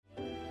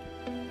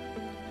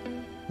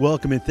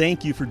Welcome and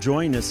thank you for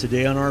joining us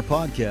today on our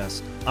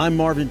podcast. I'm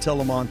Marvin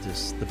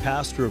Telemontis, the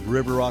pastor of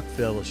River Rock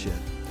Fellowship.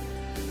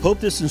 Hope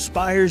this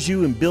inspires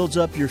you and builds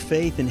up your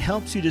faith and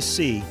helps you to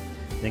see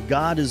that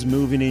God is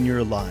moving in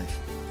your life.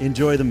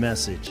 Enjoy the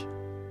message.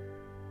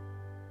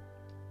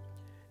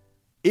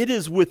 It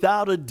is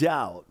without a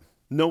doubt,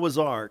 Noah's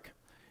Ark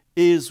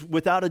is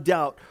without a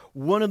doubt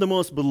one of the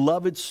most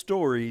beloved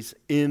stories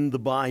in the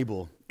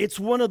Bible. It's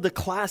one of the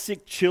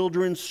classic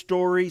children's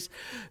stories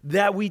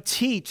that we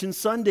teach in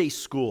Sunday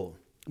school.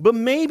 But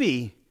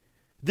maybe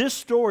this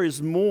story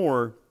is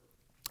more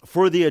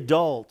for the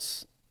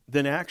adults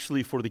than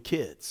actually for the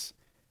kids.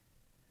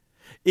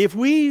 If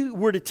we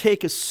were to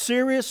take a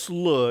serious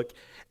look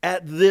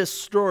at this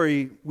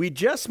story, we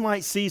just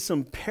might see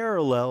some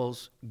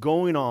parallels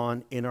going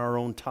on in our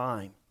own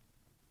time.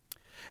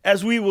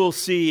 As we will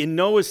see in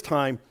Noah's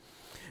time,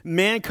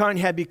 mankind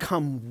had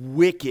become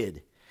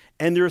wicked,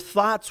 and their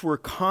thoughts were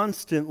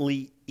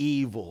constantly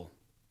evil.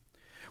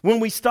 When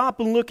we stop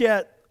and look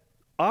at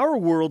our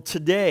world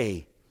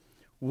today,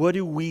 what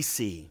do we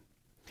see?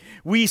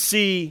 We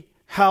see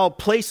how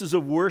places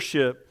of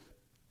worship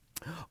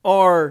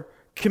are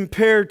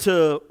compared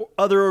to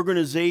other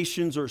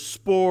organizations or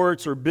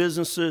sports or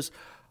businesses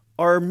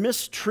are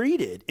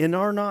mistreated and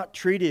are not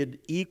treated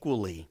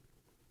equally.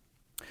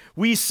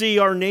 We see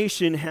our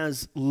nation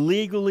has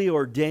legally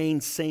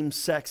ordained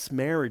same-sex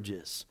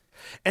marriages.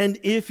 And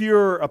if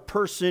you're a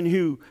person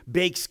who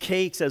bakes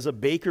cakes as a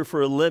baker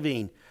for a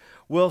living,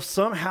 well,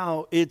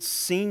 somehow it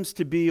seems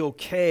to be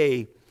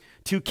okay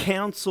to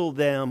cancel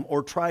them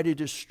or try to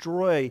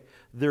destroy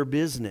their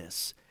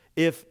business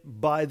if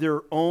by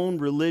their own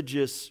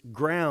religious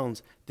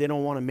grounds they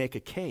don't want to make a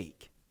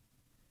cake.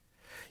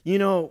 You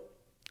know,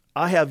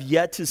 I have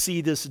yet to see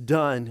this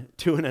done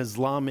to an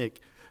Islamic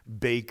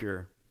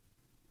baker.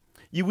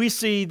 We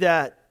see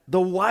that the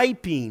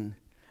wiping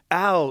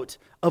out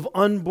of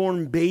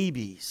unborn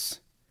babies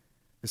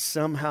is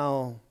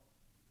somehow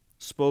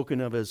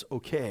spoken of as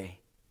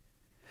okay.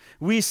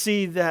 We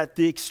see that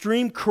the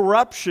extreme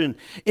corruption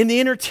in the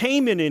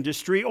entertainment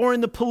industry or in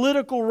the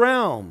political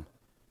realm,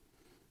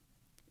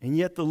 and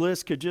yet the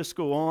list could just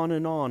go on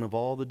and on of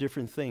all the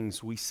different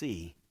things we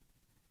see.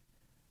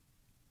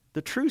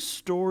 The true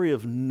story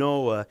of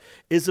Noah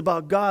is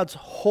about God's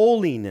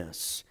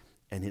holiness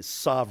and His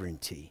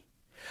sovereignty,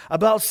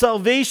 about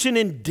salvation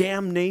and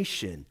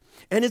damnation,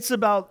 and it's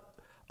about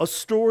a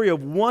story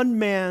of one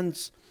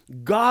man's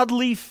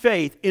godly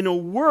faith in a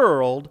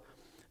world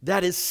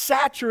that is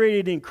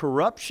saturated in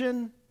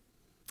corruption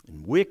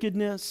and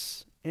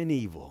wickedness and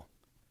evil.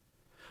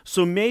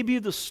 So maybe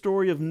the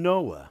story of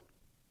Noah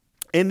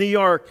and the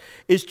ark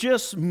is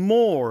just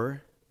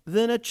more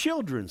than a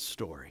children's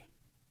story.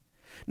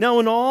 Now,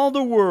 in all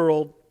the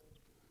world,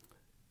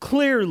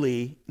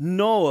 clearly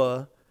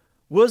Noah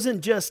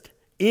wasn't just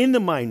in the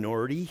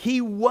minority,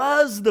 he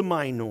was the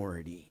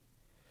minority.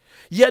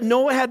 Yet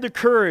Noah had the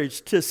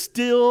courage to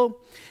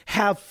still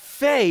have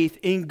faith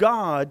in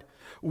God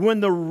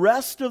when the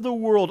rest of the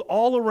world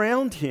all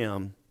around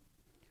him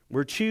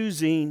were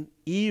choosing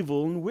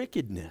evil and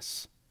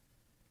wickedness.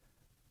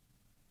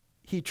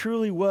 He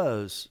truly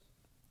was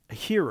a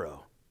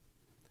hero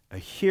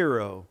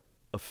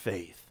of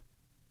faith.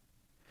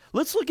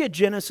 Let's look at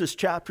Genesis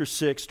chapter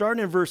 6,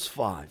 starting in verse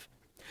 5.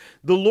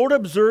 The Lord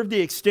observed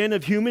the extent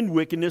of human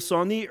wickedness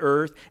on the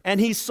earth, and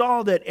He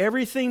saw that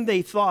everything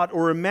they thought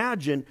or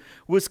imagined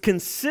was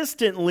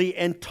consistently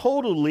and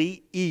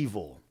totally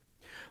evil.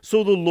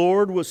 So the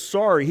Lord was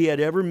sorry He had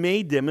ever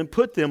made them and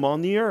put them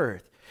on the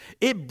earth.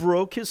 It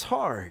broke His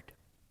heart.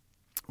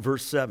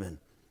 Verse 7.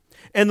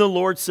 And the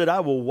Lord said, I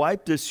will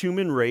wipe this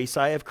human race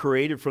I have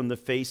created from the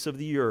face of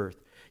the earth.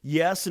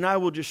 Yes, and I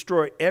will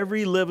destroy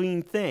every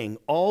living thing,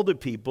 all the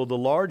people, the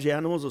large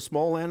animals, the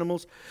small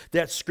animals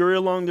that scurry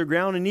along the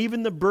ground, and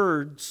even the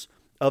birds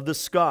of the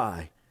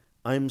sky.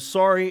 I am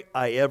sorry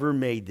I ever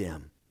made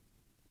them.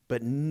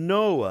 But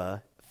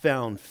Noah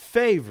found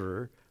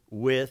favor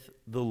with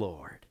the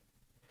Lord.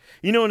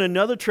 You know, in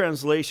another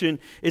translation,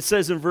 it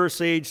says in verse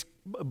 8,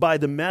 by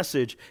the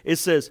Message, it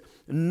says,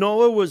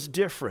 Noah was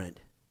different.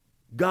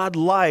 God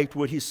liked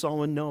what He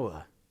saw in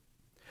Noah.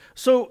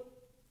 So,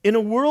 in a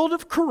world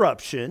of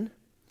corruption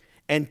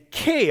and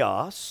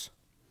chaos,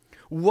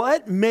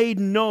 what made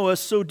Noah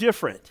so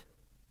different?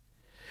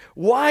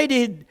 Why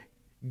did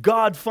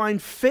God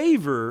find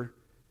favor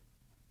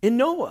in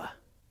Noah?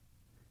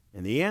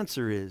 And the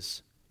answer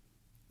is,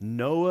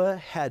 Noah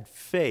had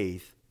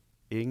faith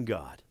in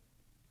God.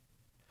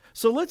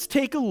 So let's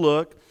take a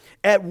look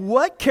at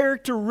what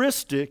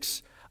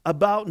characteristics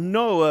about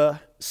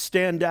Noah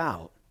stand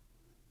out.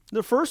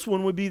 The first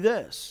one would be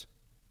this.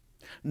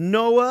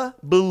 Noah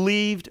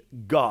believed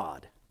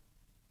God.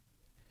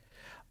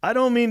 I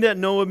don't mean that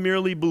Noah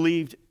merely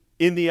believed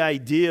in the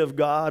idea of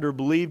God or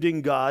believed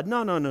in God.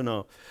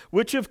 No.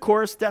 Which, of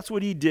course, that's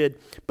what he did.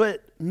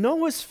 But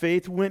Noah's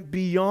faith went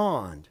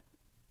beyond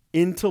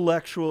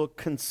intellectual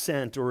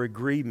consent or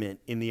agreement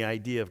in the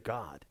idea of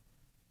God.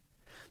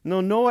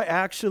 No, Noah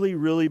actually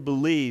really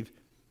believed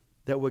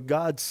that what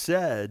God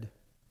said,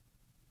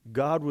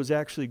 God was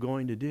actually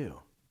going to do.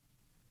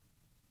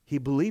 He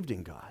believed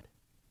in God.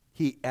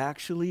 He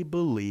actually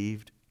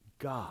believed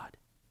God.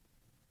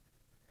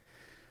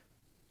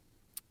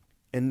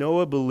 And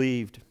Noah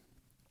believed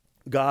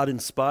God in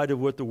spite of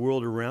what the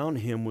world around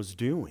him was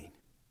doing.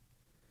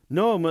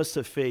 Noah must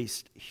have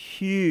faced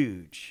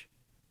huge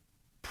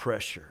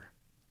pressure,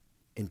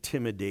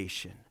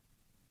 intimidation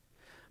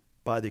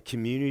by the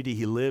community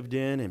he lived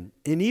in,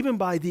 and even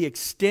by the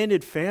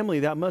extended family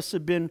that must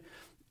have been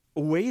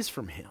a ways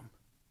from him.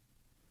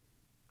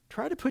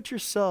 Try to put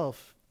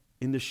yourself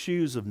in the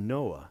shoes of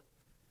Noah.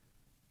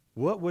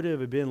 What would it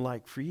have been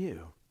like for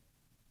you?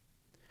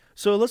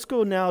 So let's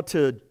go now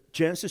to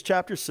Genesis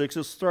chapter 6.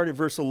 Let's start at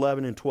verse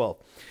 11 and 12.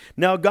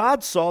 Now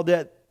God saw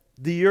that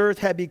the earth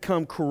had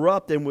become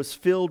corrupt and was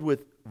filled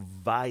with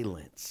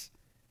violence.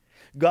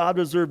 God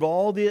observed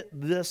all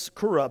this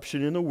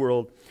corruption in the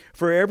world,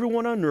 for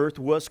everyone on earth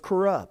was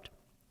corrupt.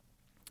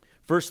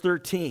 Verse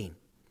 13.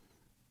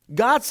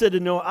 God said to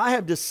Noah, I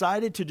have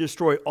decided to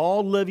destroy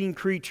all living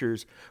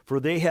creatures, for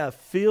they have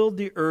filled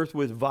the earth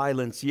with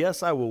violence.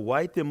 Yes, I will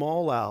wipe them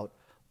all out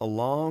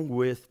along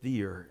with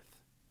the earth.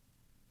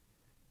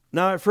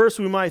 Now, at first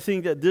we might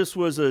think that this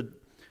was a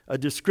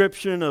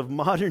description of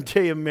modern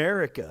day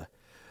America.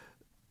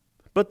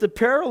 But the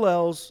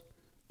parallels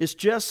is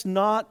just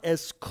not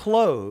as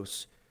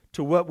close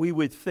to what we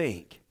would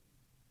think.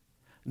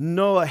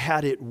 Noah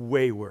had it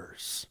way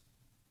worse.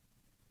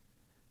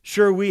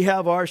 Sure, we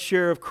have our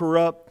share of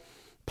corrupt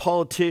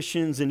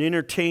politicians and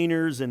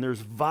entertainers, and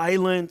there's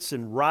violence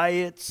and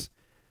riots.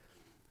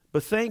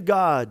 But thank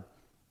God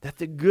that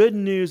the good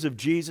news of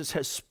Jesus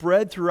has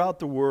spread throughout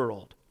the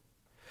world.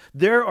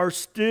 There are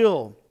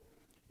still,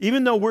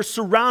 even though we're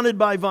surrounded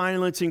by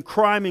violence and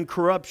crime and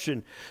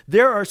corruption,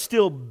 there are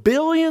still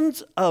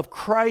billions of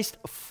Christ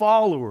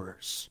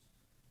followers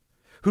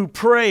who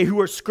pray, who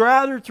are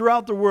scattered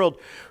throughout the world,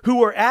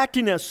 who are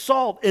acting as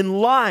salt and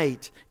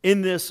light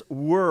in this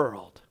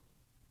world.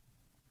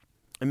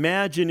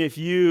 Imagine if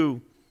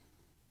you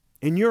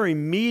and your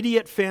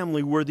immediate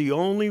family were the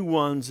only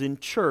ones in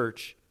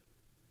church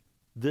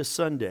this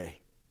Sunday.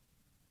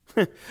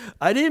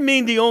 I didn't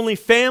mean the only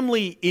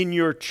family in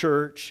your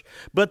church,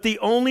 but the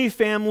only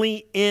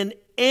family in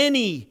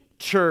any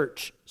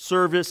church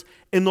service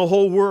in the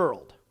whole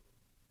world.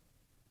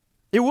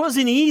 It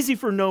wasn't easy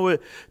for Noah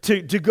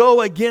to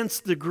go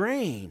against the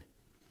grain,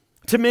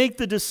 to make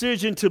the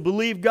decision to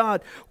believe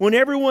God when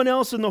everyone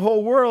else in the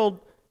whole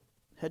world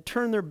had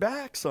turned their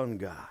backs on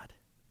God.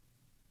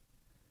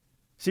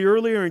 See,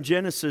 earlier in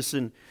Genesis,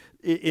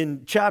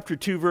 in chapter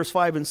 2, verse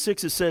 5 and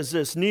 6, it says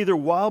this, neither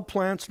wild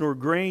plants nor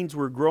grains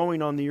were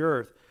growing on the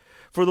earth,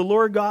 for the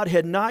Lord God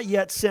had not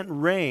yet sent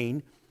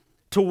rain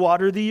to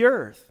water the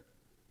earth,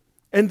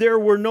 and there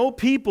were no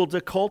people to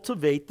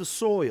cultivate the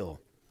soil.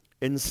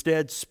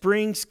 Instead,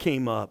 springs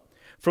came up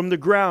from the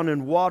ground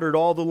and watered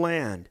all the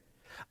land.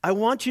 I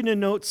want you to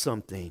note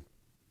something.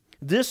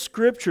 This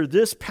scripture,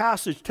 this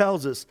passage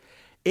tells us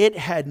it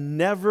had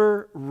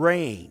never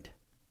rained.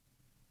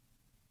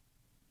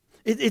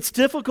 It's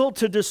difficult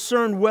to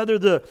discern whether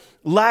the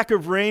lack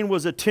of rain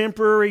was a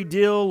temporary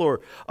deal or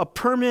a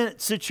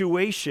permanent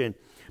situation,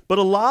 but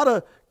a lot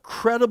of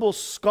credible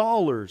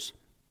scholars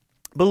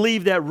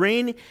believe that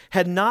rain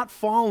had not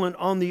fallen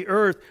on the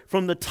earth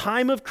from the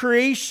time of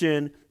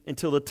creation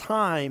until the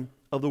time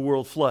of the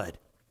world flood.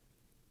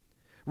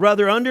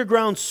 Rather,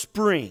 underground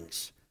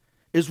springs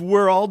is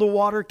where all the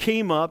water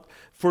came up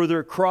for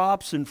their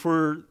crops and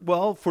for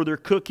their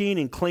cooking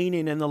and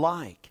cleaning and the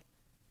like.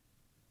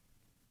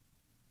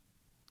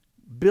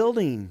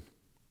 Building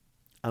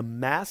a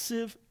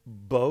massive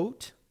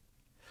boat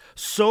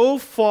so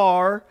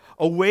far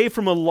away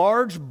from a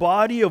large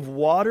body of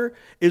water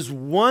is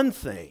one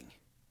thing.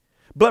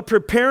 But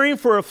preparing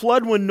for a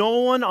flood when no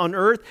one on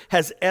earth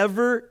has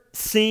ever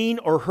seen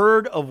or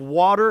heard of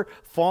water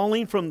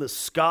falling from the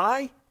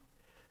sky,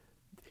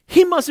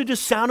 he must have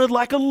just sounded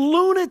like a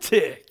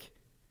lunatic.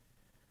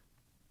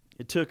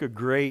 It took a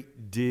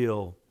great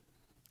deal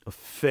of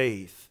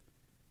faith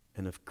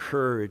and of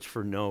courage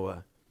for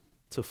Noah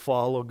to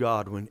follow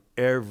God when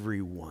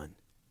everyone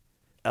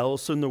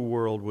else in the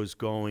world was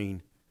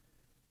going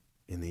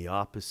in the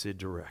opposite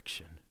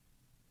direction.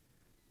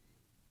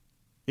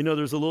 You know,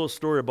 there's a little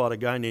story about a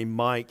guy named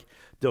Mike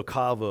Del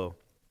Cavo.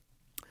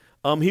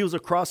 He was a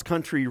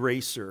cross-country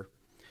racer,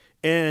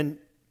 and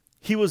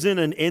he was in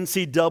an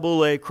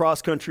NCAA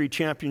cross-country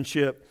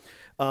championship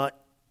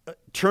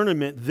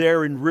tournament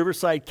there in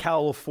Riverside,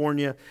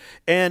 California,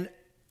 and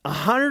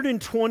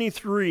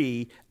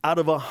 123 out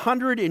of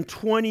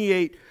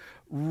 128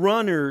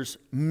 runners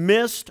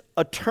missed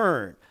a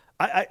turn.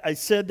 I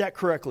said that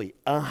correctly.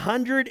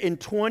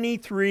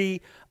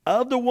 123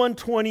 of the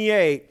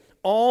 128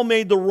 all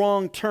made the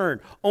wrong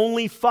turn.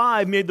 Only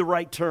 5 made the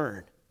right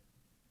turn.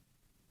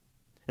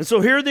 And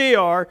so here they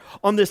are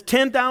on this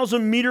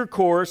 10,000 meter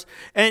course,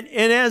 and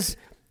as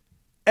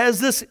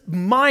this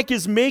Mike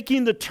is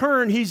making the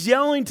turn, he's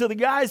yelling to the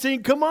guy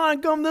saying, come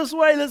on, come this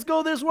way, let's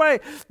go this way.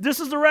 This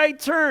is the right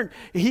turn.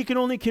 He can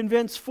only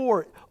convince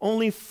 4.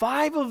 only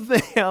 5 of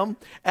them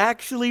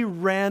actually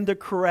ran the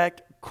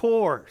correct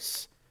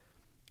course.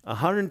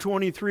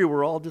 123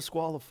 were all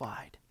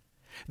disqualified.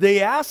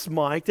 They asked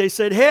Mike, they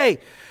said, hey,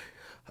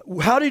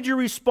 how did you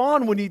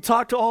respond when you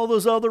talked to all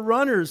those other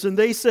runners? And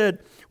they said,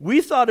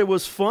 we thought it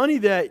was funny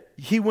that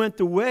he went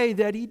the way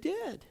that he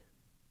did.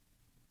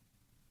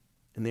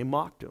 And they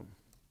mocked him.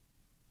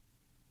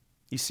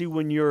 You see,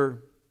 when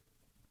you're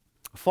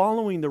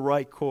following the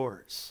right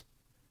course,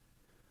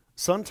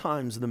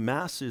 sometimes the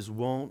masses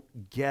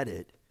won't get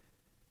it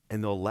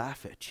and they'll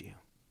laugh at you.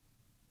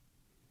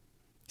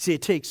 See,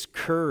 it takes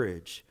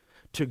courage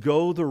to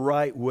go the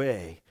right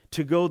way,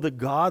 to go the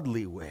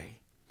godly way,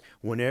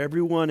 when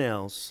everyone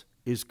else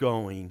is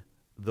going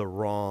the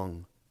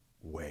wrong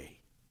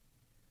way.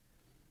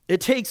 It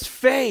takes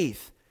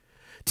faith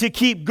to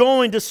keep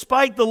going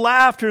despite the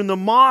laughter and the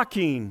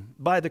mocking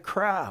by the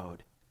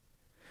crowd,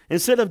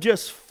 instead of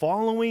just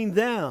following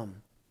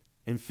them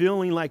and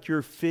feeling like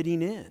you're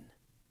fitting in.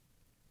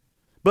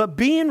 But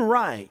being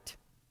right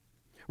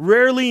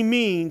rarely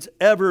means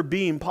ever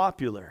being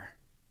popular.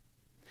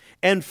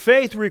 And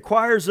faith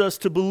requires us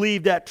to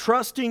believe that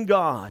trusting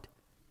God,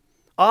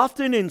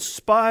 often in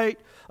spite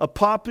of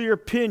popular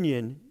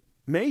opinion,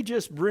 may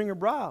just bring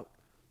about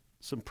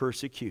some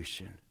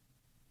persecution.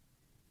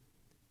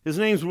 His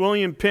name's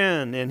William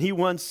Penn, and he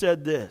once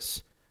said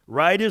this: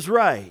 right is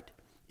right,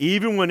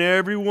 even when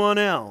everyone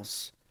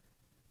else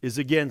is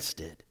against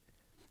it.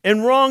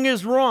 And wrong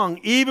is wrong,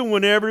 even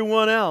when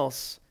everyone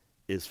else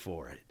is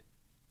for it.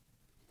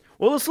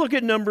 Well, let's look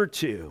at number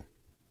 2.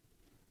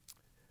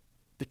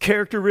 The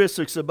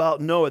characteristics about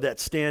Noah that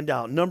stand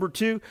out. Number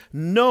 2,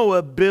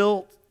 Noah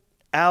built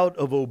out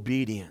of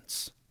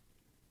obedience.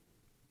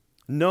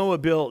 Noah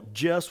built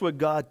just what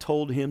God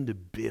told him to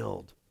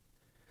build.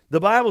 The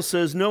Bible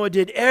says Noah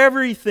did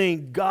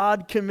everything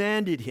God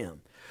commanded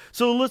him.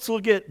 So let's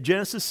look at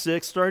Genesis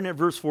 6, starting at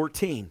verse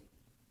 14.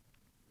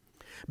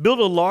 Build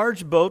a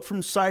large boat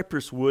from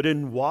cypress wood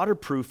and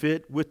waterproof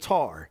it with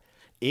tar,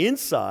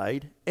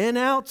 inside and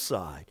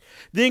outside.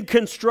 Then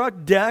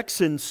construct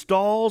decks and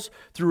stalls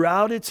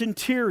throughout its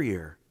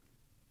interior.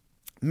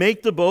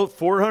 Make the boat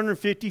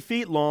 450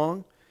 feet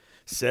long,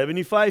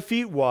 75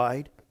 feet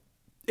wide,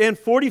 and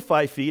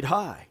 45 feet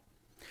high.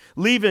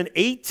 Leave an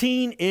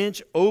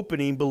 18-inch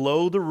opening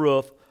below the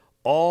roof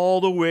all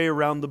the way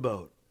around the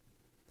boat.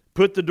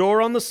 Put the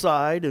door on the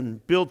side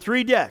and build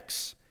 3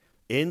 decks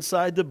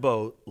inside the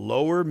boat,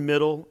 lower,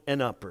 middle,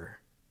 and upper.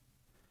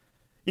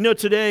 You know,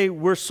 today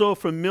we're so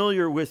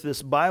familiar with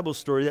this Bible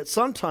story that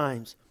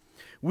sometimes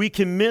we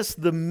can miss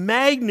the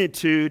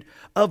magnitude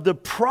of the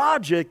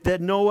project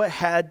that Noah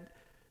had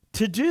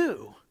to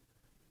do.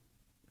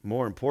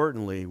 More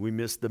importantly, we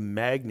miss the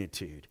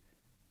magnitude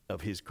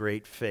of his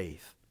great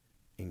faith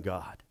in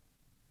God.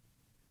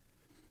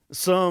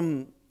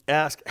 Some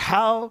ask,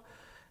 how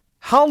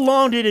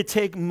long did it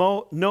take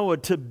Noah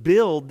to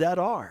build that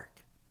ark?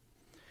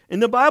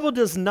 And the Bible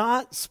does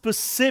not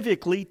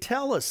specifically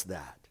tell us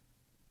that.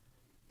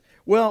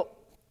 Well,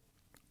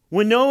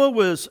 when Noah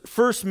was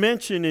first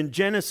mentioned in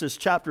Genesis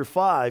chapter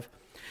 5,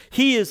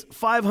 he is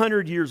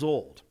 500 years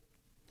old.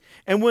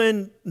 And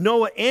when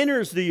Noah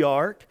enters the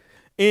ark,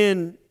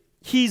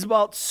 he's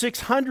about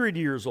 600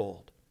 years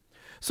old.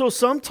 So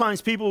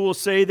sometimes people will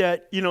say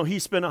that, he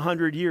spent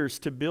 100 years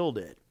to build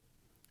it.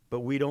 But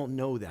we don't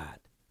know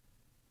that.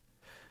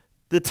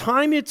 The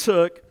time it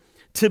took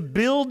to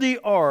build the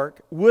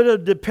ark would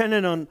have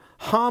depended on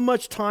how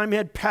much time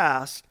had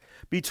passed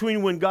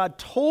between when God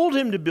told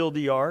him to build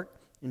the ark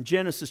in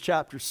Genesis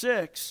chapter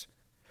 6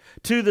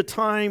 to the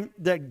time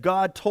that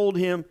God told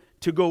him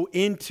to go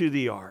into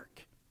the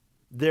ark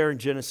there in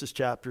Genesis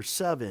chapter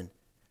 7.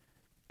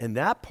 And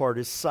that part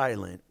is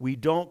silent. We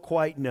don't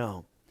quite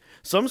know.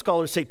 Some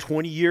scholars say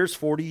 20 years,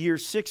 40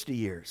 years, 60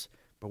 years,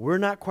 but we're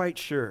not quite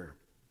sure.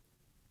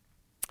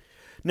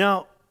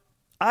 Now,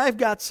 I've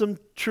got some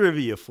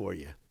trivia for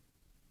you.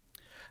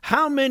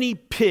 How many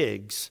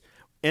pigs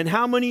and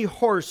how many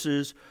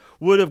horses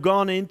would have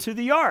gone into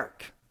the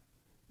ark?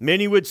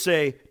 Many would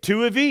say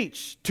 2 of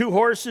each, 2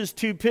 horses,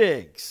 2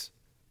 pigs.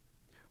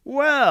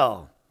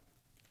 Well,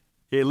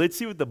 let's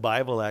see what the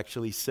Bible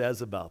actually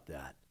says about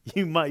that.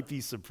 You might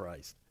be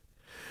surprised.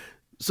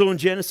 So in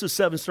Genesis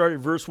 7, starting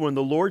at verse 1,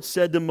 the Lord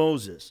said to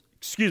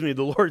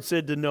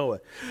Noah,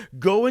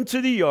 go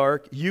into the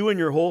ark, you and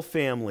your whole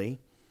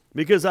family,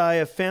 because I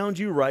have found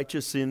you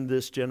righteous in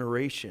this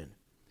generation.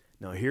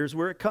 Now here's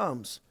where it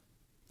comes.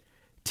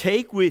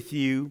 Take with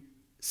you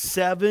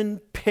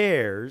 7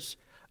 pairs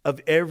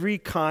of every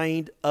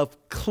kind of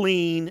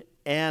clean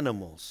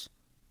animals,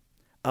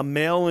 a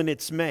male and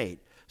its mate.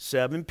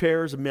 7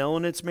 pairs, a male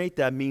and its mate,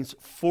 that means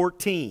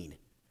 14.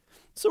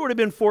 So it would have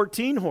been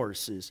 14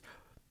 horses.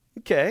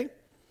 Okay.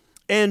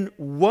 And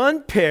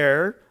 1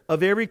 pair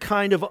of every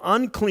kind of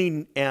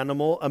unclean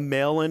animal, a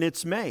male and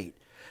its mate.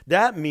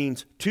 That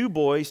means 2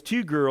 boys,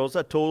 2 girls,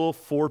 a total of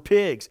 4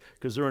 pigs,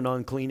 because they're an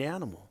unclean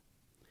animal.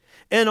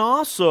 And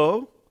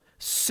also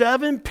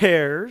 7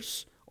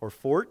 pairs, or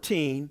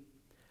 14,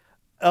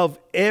 of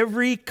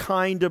every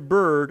kind of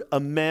bird, a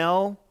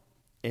male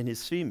and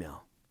his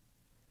female.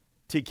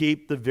 to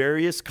keep the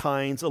various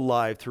kinds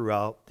alive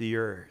throughout the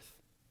earth.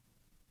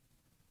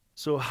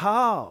 So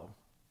how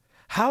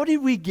did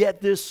we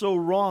get this so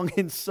wrong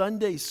in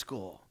Sunday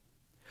school?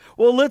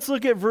 Well, let's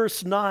look at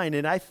verse 9,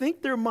 and I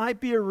think there might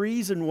be a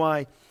reason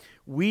why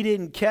we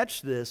didn't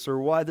catch this or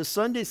why the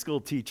Sunday school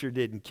teacher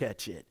didn't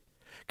catch it.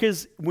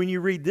 Because when you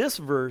read this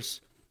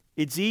verse,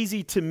 it's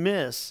easy to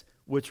miss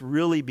what's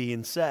really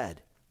being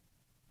said.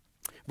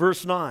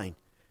 Verse 9,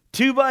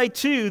 2 by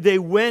 2 they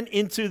went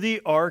into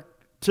the ark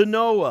to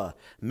Noah,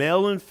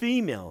 male and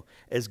female,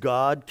 as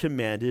God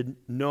commanded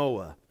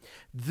Noah.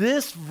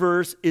 This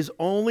verse is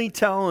only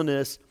telling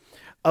us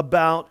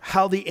about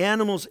how the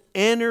animals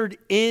entered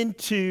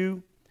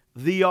into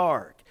the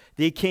ark.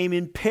 They came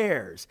in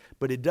pairs,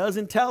 but it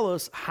doesn't tell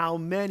us how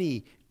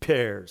many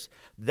pairs.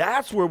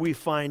 That's where we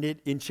find it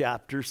in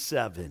chapter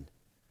 7.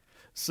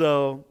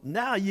 So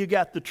now you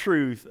got the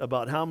truth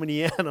about how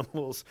many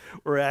animals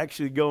were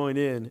actually going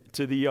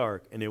into the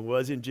ark, and it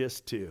wasn't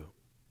just 2.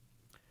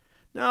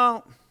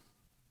 Now,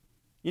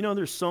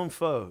 there's some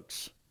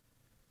folks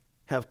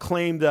have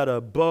claimed that a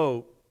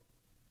boat,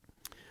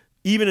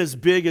 even as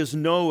big as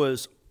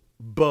Noah's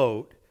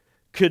boat,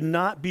 could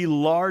not be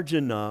large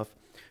enough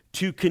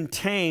to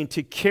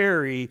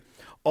carry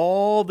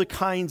all the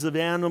kinds of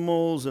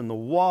animals and the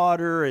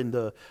water and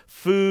the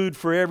food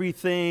for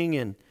everything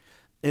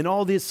and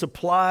all these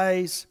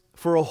supplies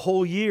for a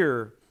whole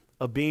year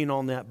of being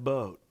on that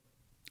boat,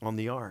 on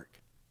the ark.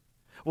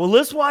 Well,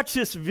 let's watch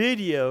this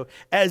video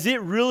as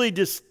it really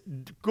just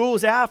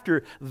goes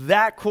after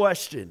that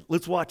question.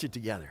 Let's watch it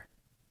together.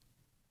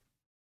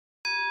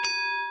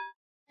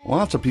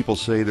 Lots of people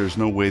say there's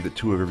no way that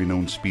 2 of every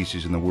known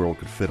species in the world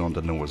could fit onto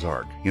Noah's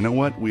Ark. You know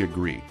what? We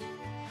agree.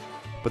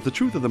 But the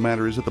truth of the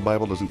matter is that the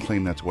Bible doesn't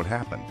claim that's what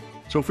happened.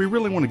 So if we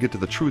really want to get to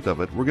the truth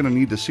of it, we're going to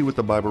need to see what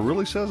the Bible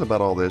really says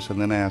about all this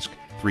and then ask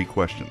 3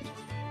 questions.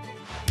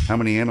 How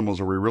many animals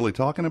are we really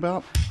talking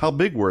about? How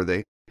big were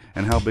they?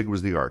 And how big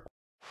was the ark?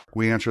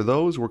 We answer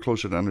those, we're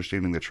closer to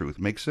understanding the truth.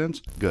 Make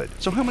sense? Good.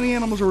 So how many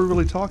animals are we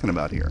really talking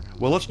about here?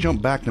 Well, let's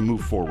jump back to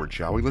move forward,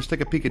 shall we? Let's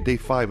take a peek at day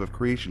 5 of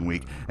Creation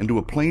Week and do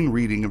a plain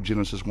reading of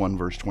Genesis 1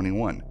 verse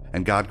 21.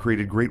 And God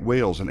created great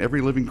whales and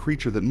every living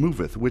creature that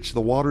moveth, which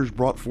the waters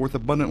brought forth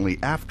abundantly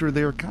after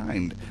their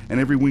kind, and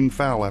every winged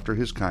fowl after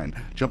his kind.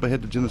 Jump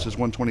ahead to Genesis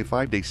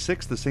 1:25, day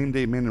 6, the same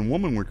day man and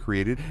woman were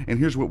created, and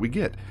here's what we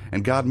get.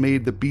 And God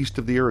made the beast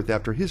of the earth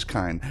after his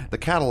kind, the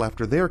cattle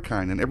after their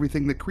kind, and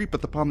everything that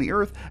creepeth upon the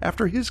earth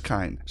after his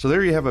kind. So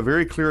there you have a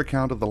very clear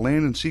account of the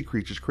land and sea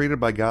creatures created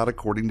by God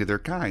according to their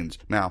kinds.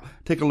 Now,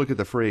 take a look at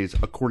the phrase,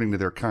 according to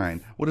their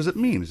kind. What does it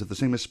mean? Is it the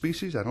same as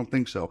species? I don't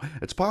think so.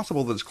 It's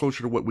possible that it's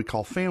closer to what we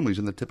call families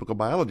in the typical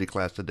biology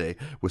class today,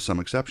 with some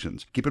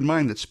exceptions. Keep in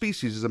mind that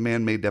species is a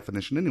man-made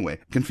definition anyway.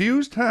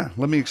 Confused? Let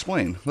me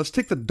explain. Let's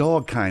take the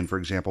dog kind, for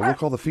example. We'll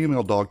call the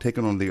female dog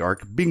taken on the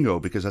ark Bingo,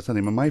 because that's the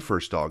name of my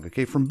first dog.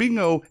 Okay, from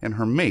Bingo and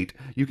her mate,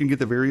 you can get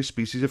the various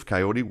species of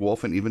coyote,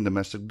 wolf, and even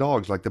domestic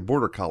dogs like the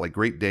border collie,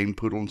 Great Dane,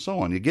 poodle, and so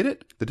on. You get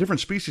it? The different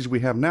species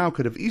we have now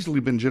could have easily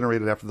been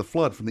generated after the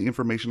flood from the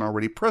information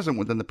already present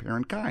within the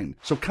parent kind.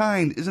 So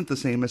kind isn't the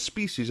same as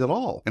species at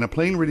all. And a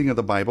plain reading of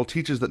the Bible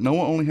teaches that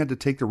Noah only had to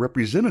take the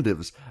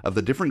representatives of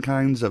the different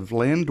kinds of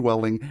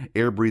land-dwelling,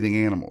 air-breathing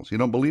animals. You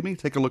don't believe me?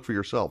 Take a look for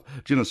yourself.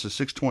 Genesis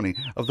 6:20,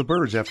 of the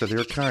birds after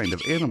their kind,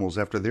 of animals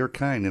after their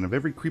kind, and of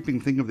every creeping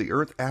thing of the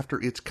earth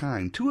after its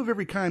kind. 2 of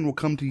every kind will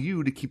come to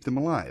you to keep them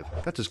alive.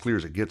 That's as clear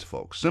as it gets,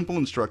 folks. Simple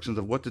instructions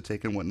of what to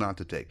take and what not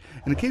to take.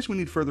 And in case we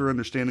need further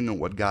understanding on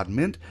what God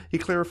meant, he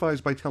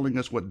clarifies by telling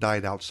us what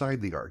died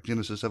outside the ark.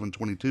 Genesis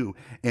 7:22,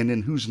 and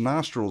in whose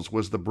nostrils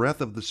was the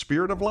breath of the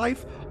spirit of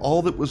life,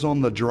 all that was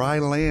on the dry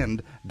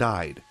land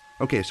died.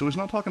 Okay, so he's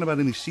not talking about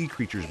any sea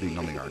creatures being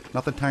on the ark.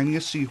 Not the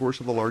tiniest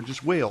seahorse or the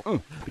largest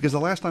whale, because the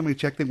last time I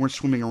checked, they weren't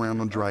swimming around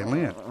on dry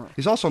land.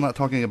 He's also not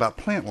talking about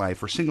plant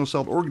life or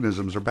single-celled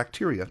organisms or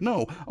bacteria.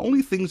 No,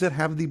 only things that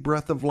have the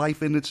breath of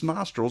life in its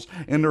nostrils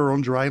and are on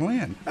dry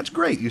land. That's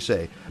great, you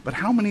say. But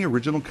how many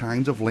original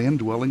kinds of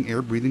land-dwelling,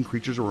 air-breathing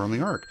creatures were on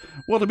the ark?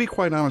 Well, to be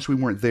quite honest, we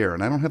weren't there,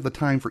 and I don't have the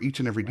time for each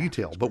and every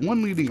detail. But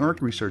one leading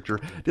ark researcher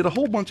did a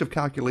whole bunch of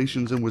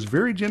calculations and was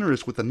very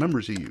generous with the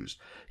numbers he used.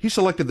 He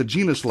selected the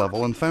genus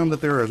level and found that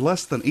there are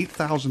less than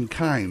 8,000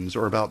 kinds,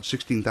 or about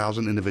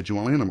 16,000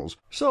 individual animals.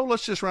 So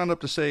let's just round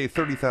up to say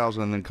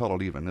 30,000 and then call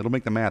it even. It'll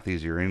make the math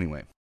easier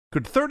anyway.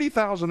 Could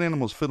 30,000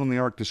 animals fit on the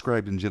ark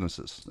described in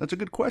Genesis? That's a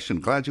good question.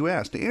 Glad you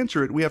asked. To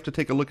answer it, we have to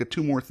take a look at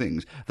 2 more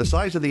things. The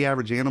size of the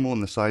average animal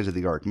and the size of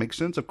the ark. Makes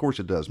sense? Of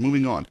course it does.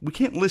 Moving on. We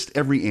can't list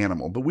every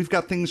animal, but we've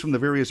got things from the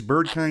various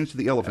bird kinds to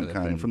the elephant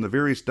kind, from the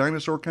various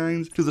dinosaur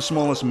kinds to the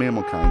smallest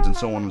mammal kinds, and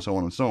so on and so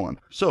on and so on.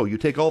 So you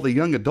take all the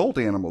young adult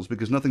animals,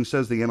 because nothing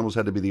says the animals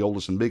had to be the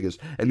oldest and biggest,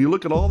 and you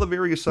look at all the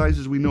various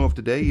sizes we know of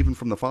today, even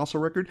from the fossil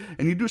record,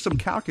 and you do some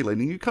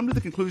calculating, you come to the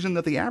conclusion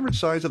that the average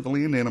size of the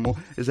land animal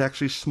is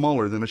actually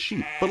smaller than a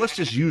sheep. But let's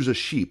just use a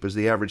sheep as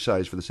the average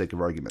size for the sake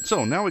of argument.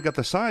 So now we got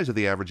the size of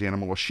the average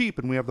animal, a sheep,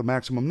 and we have the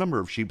maximum number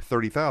of sheep,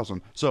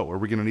 30,000. So are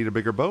we going to need a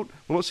bigger boat?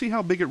 Well, let's see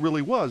how big it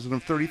really was and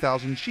if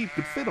 30,000 sheep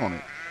could fit on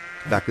it.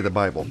 Back to the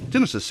Bible.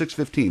 Genesis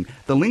 6:15.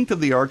 The length of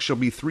the ark shall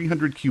be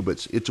 300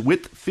 cubits, its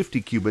width 50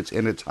 cubits,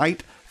 and its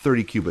height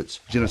 30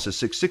 cubits. Genesis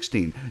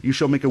 6:16. You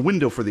shall make a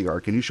window for the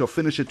ark, and you shall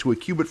finish it to a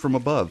cubit from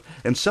above,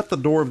 and set the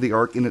door of the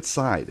ark in its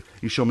side.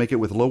 You shall make it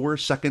with lower,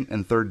 second,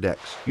 and third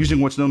decks. Using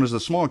what's known as the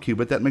small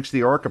cubit, that makes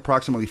the ark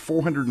approximately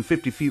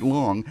 450 feet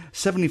long,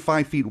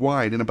 75 feet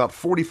wide, and about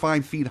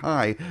 45 feet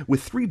high,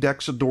 with 3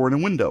 decks, a door, and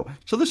a window.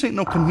 So this ain't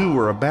no canoe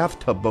or a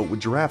bathtub boat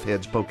with giraffe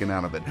heads poking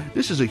out of it.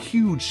 This is a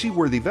huge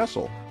seaworthy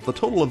vessel. The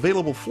total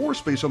available floor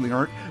space on the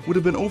ark would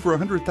have been over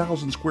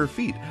 100,000 square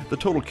feet. The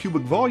total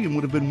cubic volume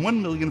would have been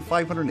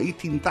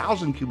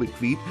 1,518,000 cubic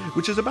feet,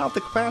 which is about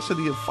the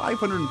capacity of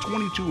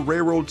 522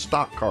 railroad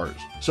stock cars.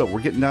 So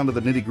we're getting down to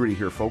the nitty-gritty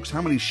here, folks.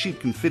 How many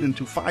sheep can fit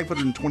into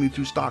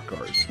 522 stock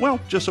cars? Well,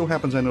 just so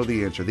happens I know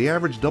the answer. The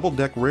average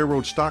double-deck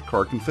railroad stock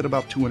car can fit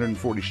about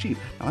 240 sheep.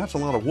 Now that's a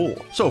lot of wool.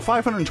 So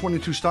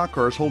 522 stock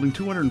cars holding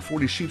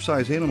 240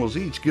 sheep-sized animals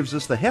each gives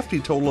us the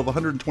hefty total of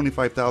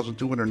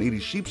 125,280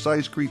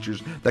 sheep-sized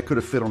creatures that could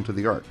have fit onto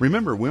the ark.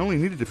 Remember, we only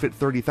needed to fit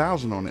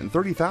 30,000 on it, and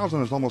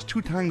 30,000 is almost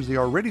 2 times the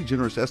already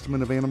generous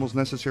estimate of animals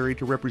necessary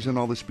to represent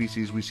all the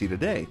species we see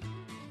today.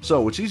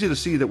 So it's easy to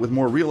see that with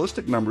more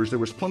realistic numbers, there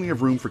was plenty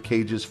of room for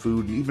cages,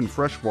 food, and even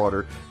fresh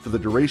water for the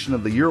duration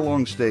of the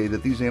year-long stay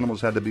that these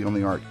animals had to be on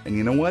the ark. And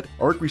you know what?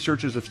 Ark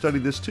researchers have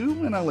studied this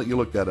too, and I'll let you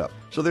look that up.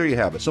 So there you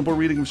have it. Simple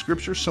reading of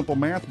Scripture, simple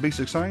math,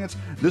 basic science.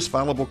 This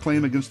fallible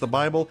claim against the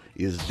Bible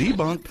is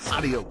debunked.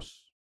 Adios.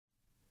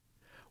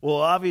 Well,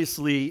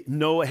 obviously,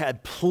 Noah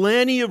had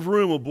plenty of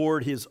room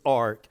aboard his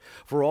ark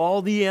for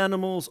all the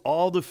animals,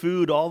 all the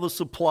food, all the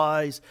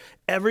supplies,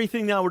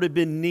 everything that would have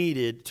been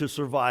needed to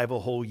survive a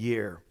whole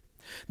year.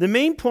 The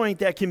main point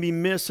that can be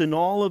missed in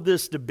all of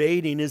this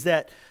debating is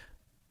that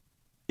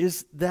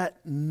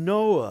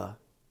Noah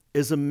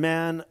is a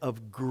man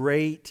of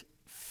great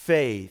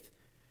faith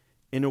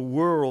in a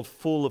world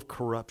full of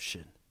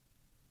corruption.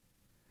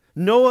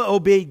 Noah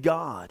obeyed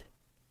God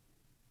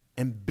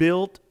and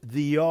built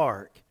the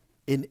ark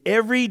in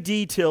every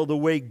detail the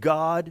way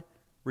God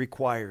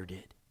required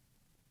it.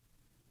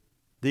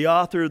 The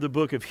author of the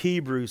book of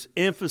Hebrews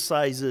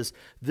emphasizes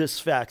this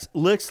fact.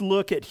 Let's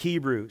look at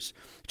Hebrews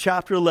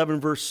chapter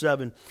 11, verse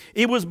 7.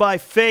 It was by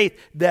faith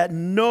that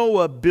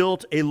Noah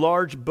built a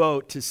large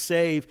boat to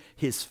save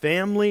his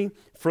family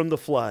from the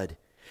flood.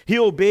 He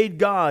obeyed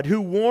God,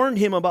 who warned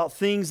him about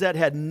things that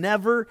had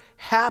never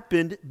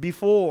happened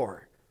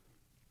before.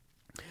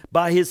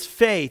 By his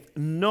faith,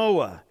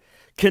 Noah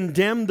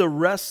condemned the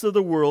rest of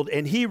the world,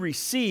 and he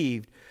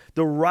received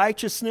the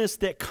righteousness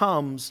that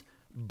comes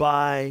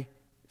by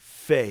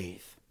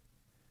faith.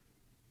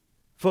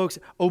 Folks,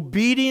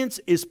 obedience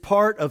is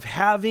part of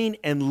having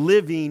and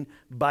living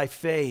by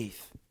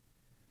faith.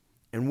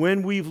 And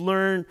when we've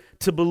learned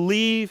to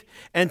believe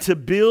and to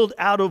build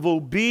out of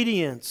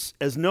obedience,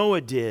 as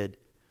Noah did,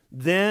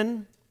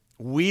 then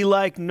we,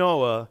 like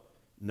Noah,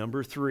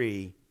 number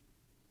 3,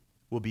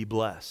 will be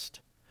blessed.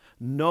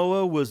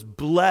 Noah was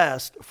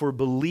blessed for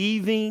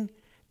believing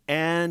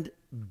and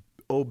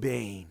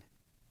obeying.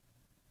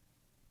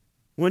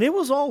 When it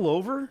was all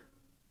over,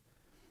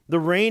 the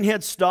rain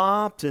had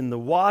stopped and the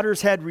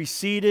waters had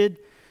receded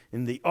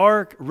and the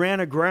ark ran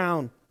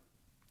aground.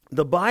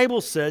 The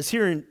Bible says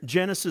here in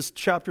Genesis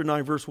chapter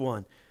 9, verse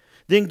 1,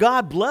 then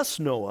God blessed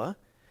Noah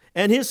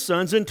and his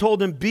sons and told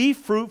them, be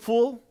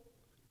fruitful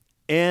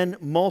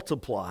and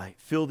multiply,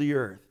 fill the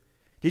earth.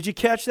 Did you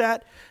catch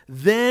that?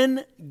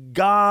 Then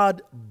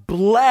God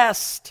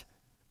blessed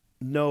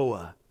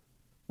Noah.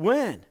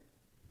 When?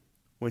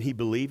 When he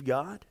believed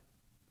God,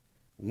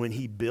 when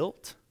he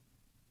built,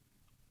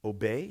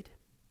 obeyed,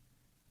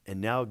 and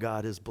now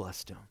God has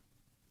blessed him.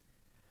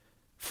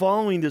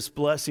 Following this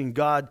blessing,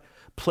 God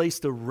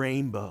placed a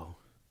rainbow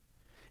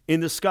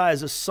in the sky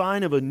as a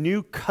sign of a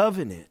new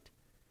covenant.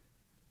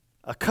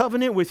 A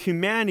covenant with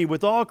humanity,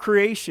 with all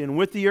creation,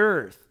 with the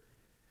earth.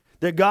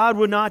 That God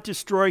would not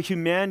destroy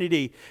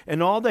humanity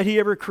and all that he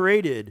ever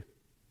created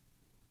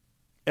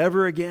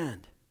ever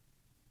again.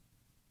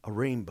 A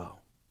rainbow.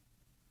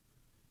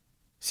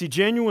 See,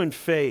 genuine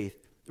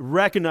faith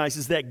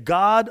recognizes that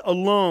God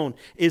alone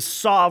is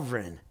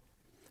sovereign.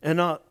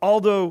 And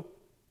although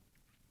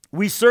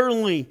we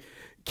certainly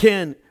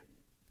can,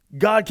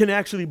 God can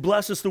actually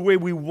bless us the way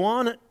we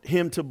want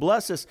him to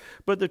bless us.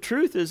 But the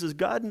truth is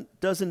God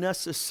doesn't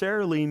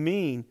necessarily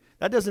mean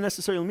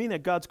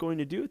that God's going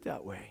to do it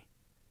that way.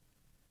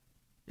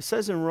 It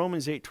says in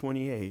Romans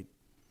 8:28,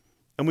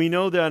 and we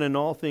know that in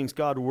all things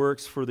God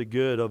works for the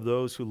good of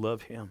those who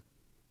love him,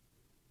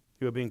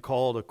 who have been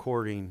called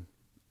according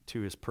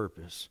to his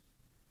purpose.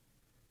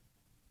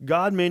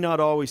 God may not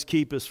always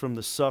keep us from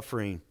the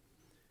suffering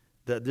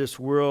that this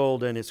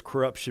world and its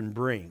corruption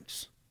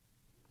brings,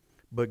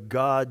 but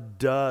God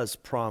does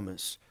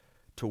promise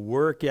to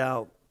work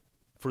out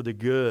for the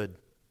good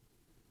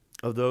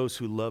of those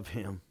who love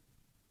him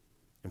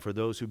and for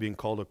those who've been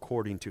called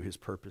according to his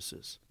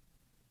purposes.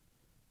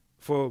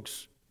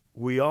 Folks,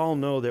 we all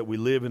know that we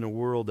live in a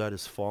world that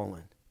is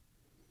fallen,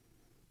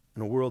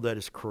 in a world that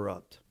is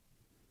corrupt.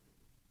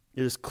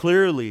 It is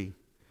clearly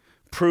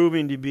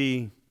proving to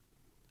be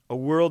a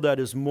world that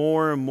is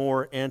more and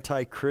more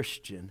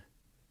anti-Christian.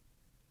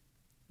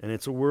 And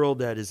it's a world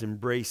that is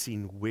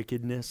embracing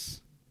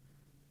wickedness.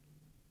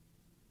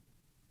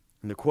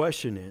 And the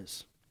question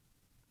is,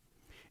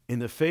 in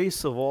the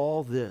face of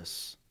all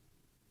this,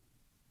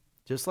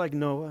 just like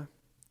Noah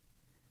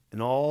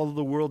and all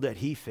the world that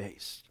he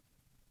faced,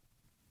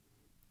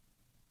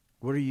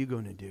 what are you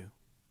going to do?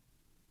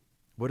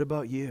 What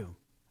about you?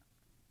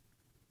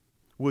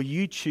 Will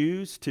you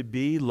choose to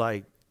be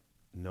like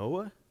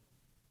Noah?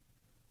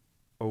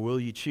 Or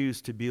will you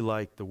choose to be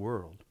like the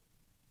world?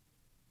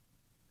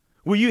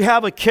 Will you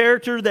have a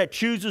character that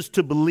chooses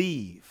to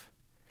believe?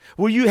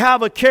 Will you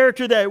have a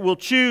character that will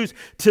choose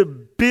to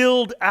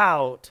build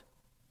out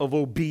of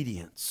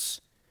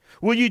obedience?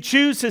 Will you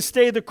choose to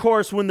stay the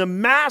course when the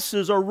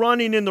masses are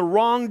running in the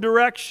wrong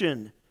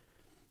direction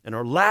and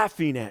are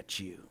laughing at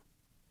you?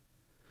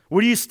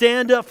 Will you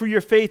stand up for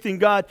your faith in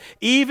God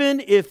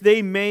even if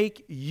they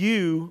make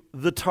you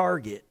the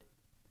target?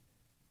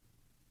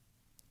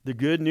 The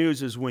good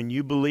news is when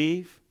you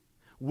believe,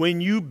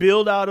 when you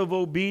build out of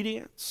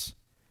obedience,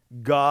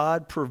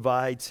 God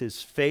provides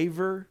His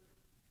favor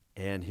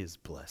and His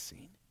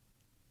blessing.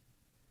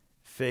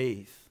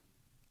 Faith,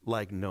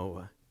 like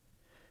Noah,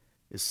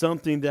 is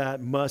something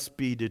that must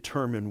be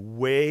determined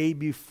way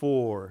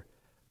before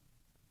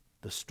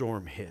the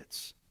storm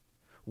hits,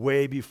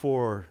 way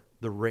before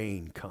the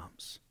rain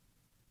comes.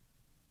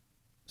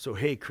 So,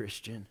 hey,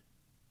 Christian,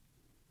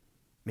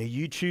 may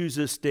you choose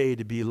this day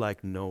to be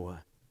like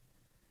Noah.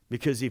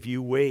 Because if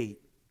you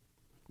wait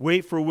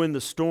for when the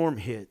storm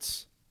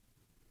hits,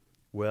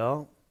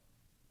 well,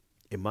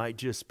 it might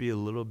just be a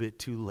little bit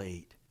too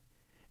late.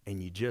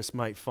 And you just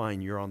might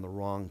find you're on the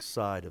wrong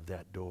side of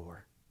that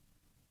door.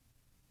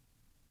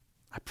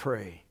 I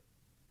pray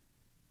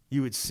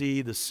you would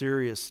see the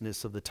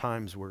seriousness of the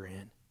times we're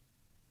in.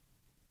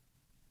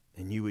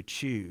 And you would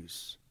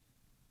choose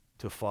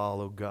to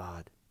follow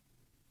God,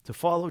 to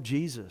follow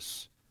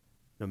Jesus,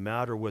 no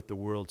matter what the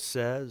world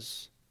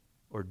says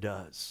or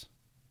does.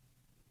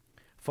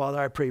 Father,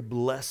 I pray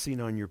blessing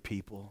on your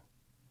people.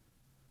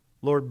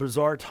 Lord,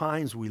 bizarre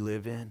times we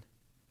live in,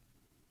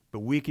 but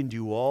we can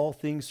do all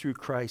things through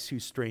Christ who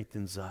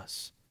strengthens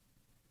us.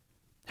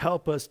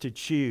 Help us to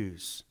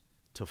choose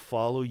to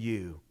follow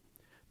you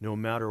no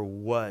matter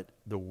what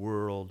the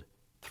world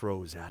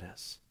throws at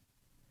us.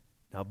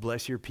 Now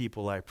bless your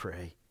people, I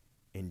pray.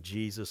 In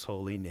Jesus'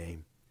 holy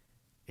name,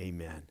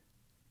 amen.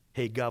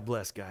 Hey, God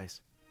bless,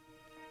 guys.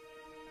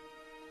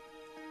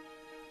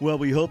 Well,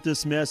 we hope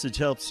this message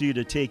helps you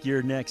to take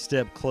your next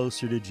step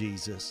closer to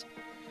Jesus.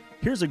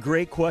 Here's a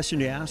great question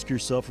to ask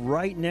yourself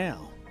right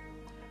now.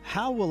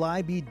 How will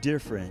I be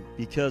different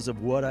because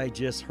of what I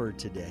just heard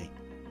today?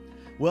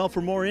 Well,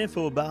 for more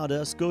info about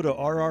us, go to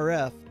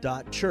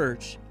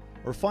rrf.church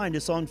or find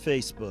us on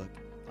Facebook.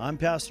 I'm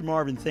Pastor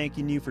Marvin,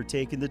 thanking you for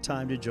taking the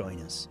time to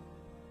join us.